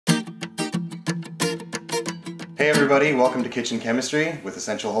Hey everybody, welcome to Kitchen Chemistry with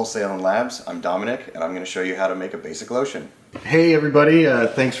Essential Wholesale and Labs. I'm Dominic and I'm going to show you how to make a basic lotion. Hey everybody,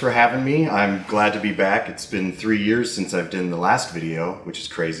 thanks for having me. I'm glad to be back. It's been 3 years since I've done the last video, which is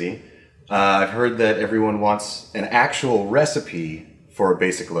crazy. I've heard that everyone wants an actual recipe for a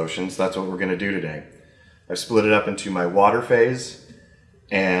basic lotion, so that's what we're going to do today. I've split it up into my water phase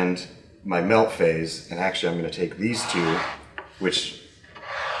and my melt phase, and actually I'm going to take these two, which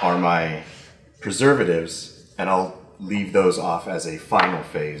are my preservatives, and I'll leave those off as a final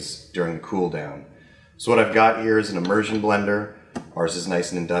phase during the cool down. So what I've got here is an immersion blender. Ours is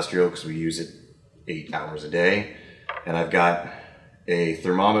nice and industrial because we use it 8 hours a day. And I've got a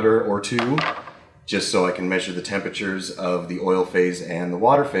thermometer or two just so I can measure the temperatures of the oil phase and the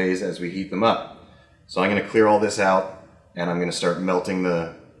water phase as we heat them up. So I'm going to clear all this out and I'm going to start melting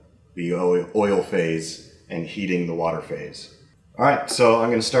the oil phase and heating the water phase. Alright, so I'm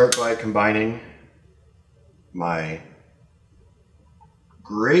going to start by combining my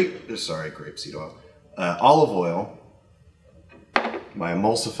grapeseed oil, olive oil, my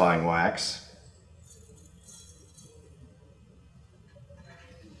emulsifying wax,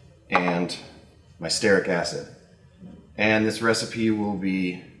 and my stearic acid. And this recipe will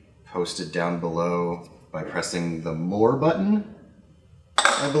be posted down below by pressing the more button,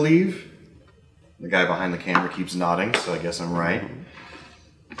 I believe. The guy behind the camera keeps nodding, so I guess I'm right.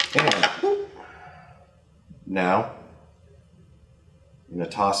 And now I'm going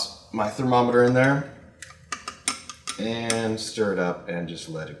to toss my thermometer in there and stir it up and just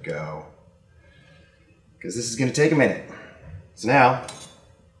let it go, because this is going to take a minute. So now,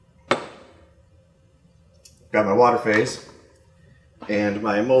 got my water phase and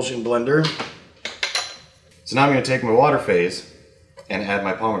my emulsion blender. So now I'm going to take my water phase and add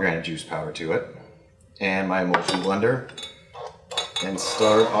my pomegranate juice powder to it and my emulsion blender and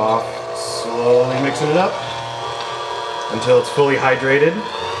start off slowly mixing it up until it's fully hydrated.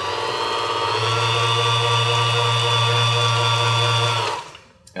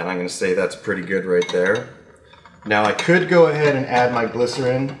 And I'm going to say that's pretty good right there. Now I could go ahead and add my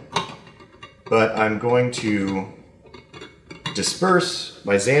glycerin, but I'm going to disperse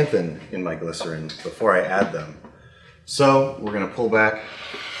my xanthan in my glycerin before I add them. So we're going to pull back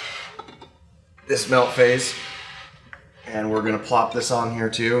this melt phase and we're going to plop this on here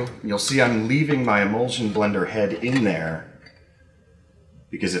too. You'll see I'm leaving my emulsion blender head in there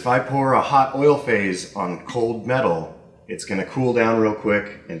because if I pour a hot oil phase on cold metal, it's going to cool down real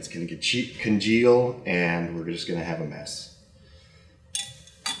quick and it's going to get congeal and we're just going to have a mess.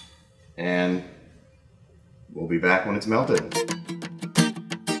 And we'll be back when it's melted.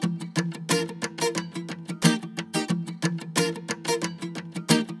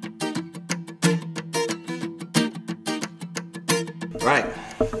 Right,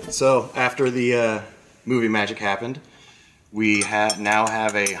 so after the movie magic happened, we now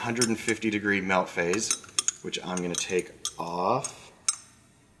have a 150-degree melt phase, which I'm going to take off.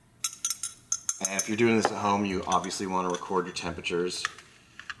 And if you're doing this at home, you obviously want to record your temperatures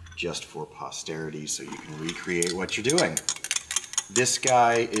just for posterity so you can recreate what you're doing. This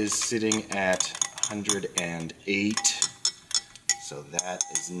guy is sitting at 108, so that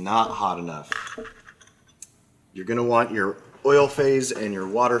is not hot enough. You're going to want your oil phase and your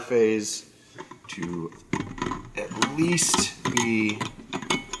water phase to at least be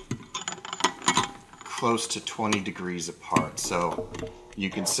close to 20 degrees apart. So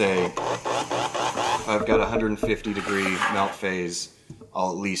you can say if I've got a 150-degree melt phase, I'll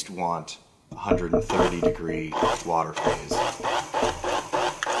at least want a 130-degree water phase.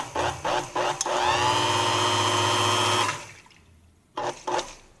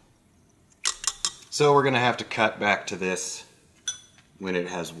 So we're going to have to cut back to this when it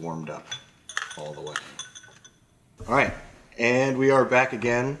has warmed up all the way. Alright, and we are back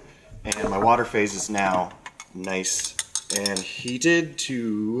again, and my water phase is now nice and heated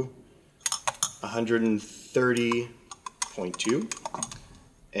to 130.2.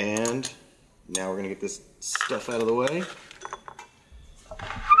 And now we're going to get this stuff out of the way.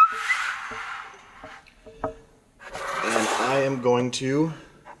 And I am going to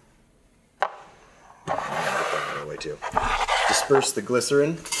disperse the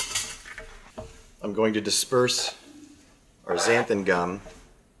glycerin. I'm going to disperse our xanthan gum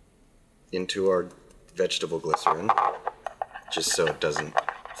into our vegetable glycerin, just so it doesn't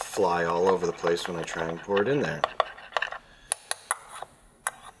fly all over the place when I try and pour it in there.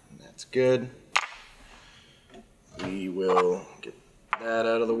 And that's good. We will get that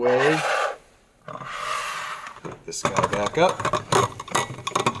out of the way. Put this guy back up.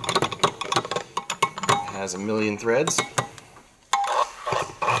 It has a million threads.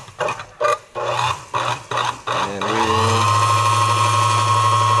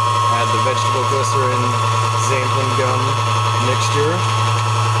 xanthan gum mixture.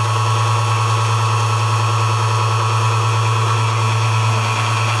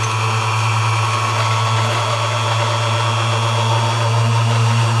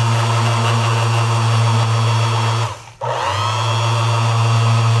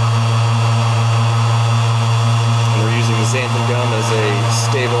 Xanthan gum as a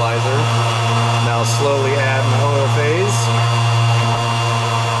stabilizer. Now slowly add an oil phase,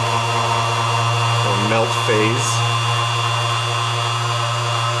 or melt phase.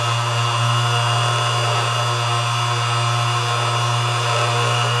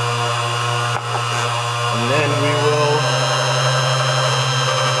 And then we will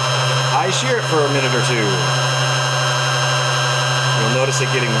high shear it for a minute or two. You'll notice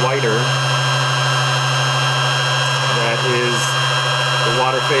it getting whiter. That is the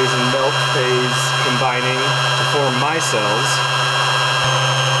water phase and melt phase combining to form my cells.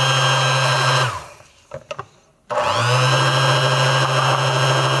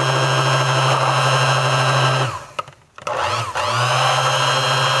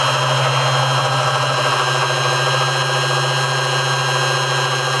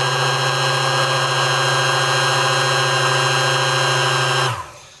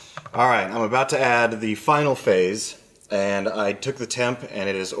 Alright, I'm about to add the final phase. And I took the temp and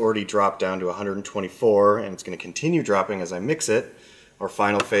it has already dropped down to 124, and it's going to continue dropping as I mix it. Our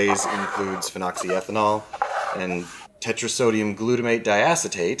final phase includes phenoxyethanol and tetrasodium glutamate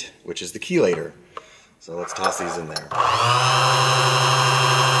diacetate, which is the chelator. So let's toss these in there.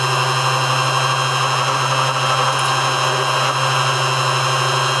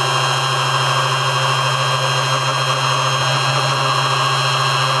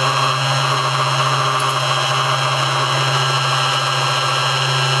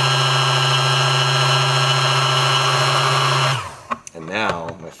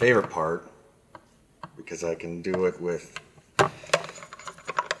 Now, my favorite part, because I can do it with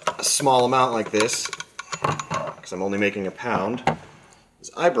a small amount like this, because I'm only making a pound,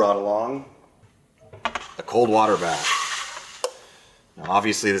 is I brought along a cold water bath. Now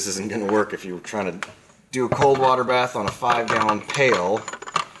obviously this isn't going to work if you're trying to do a cold water bath on a 5-gallon pail,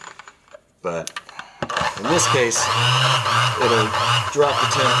 but in this case, it'll drop the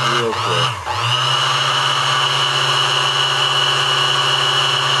temp real quick.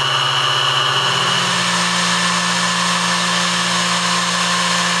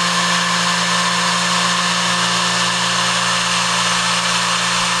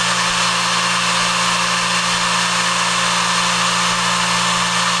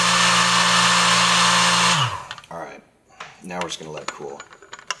 Now we're just going to let it cool.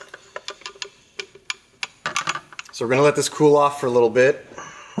 So we're going to let this cool off for a little bit,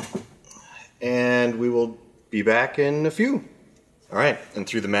 and we will be back in a few. Alright, and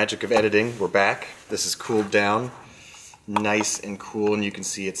through the magic of editing, we're back. This is cooled down, nice and cool, and you can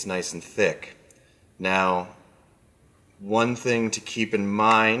see it's nice and thick. Now, one thing to keep in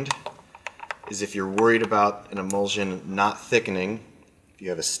mind is if you're worried about an emulsion not thickening, if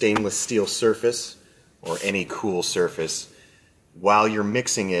you have a stainless steel surface or any cool surface, while you're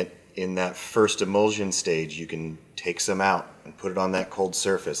mixing it in that first emulsion stage, you can take some out and put it on that cold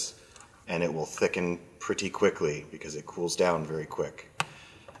surface, and it will thicken pretty quickly because it cools down very quick.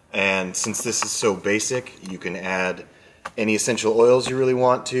 And since this is so basic, you can add any essential oils you really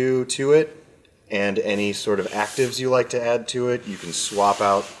want to it, and any sort of actives you like to add to it. You can swap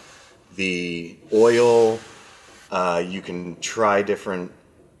out the oil, you can try different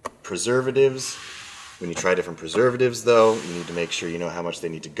preservatives. When you try different preservatives, though, you need to make sure you know how much they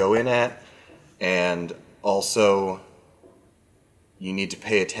need to go in at, and also you need to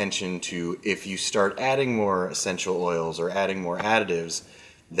pay attention to, if you start adding more essential oils or adding more additives,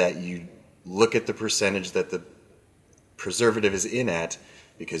 that you look at the percentage that the preservative is in at,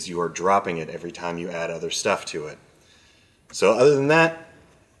 because you are dropping it every time you add other stuff to it. So other than that,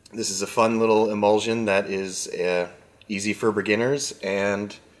 this is a fun little emulsion that is easy for beginners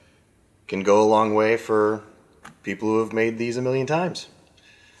and can go a long way for people who have made these a million times.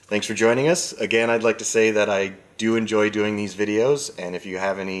 Thanks for joining us. Again, I'd like to say that I do enjoy doing these videos, and if you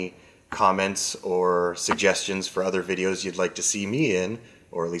have any comments or suggestions for other videos you'd like to see me in,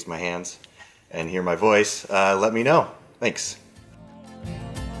 or at least my hands, and hear my voice, let me know. Thanks.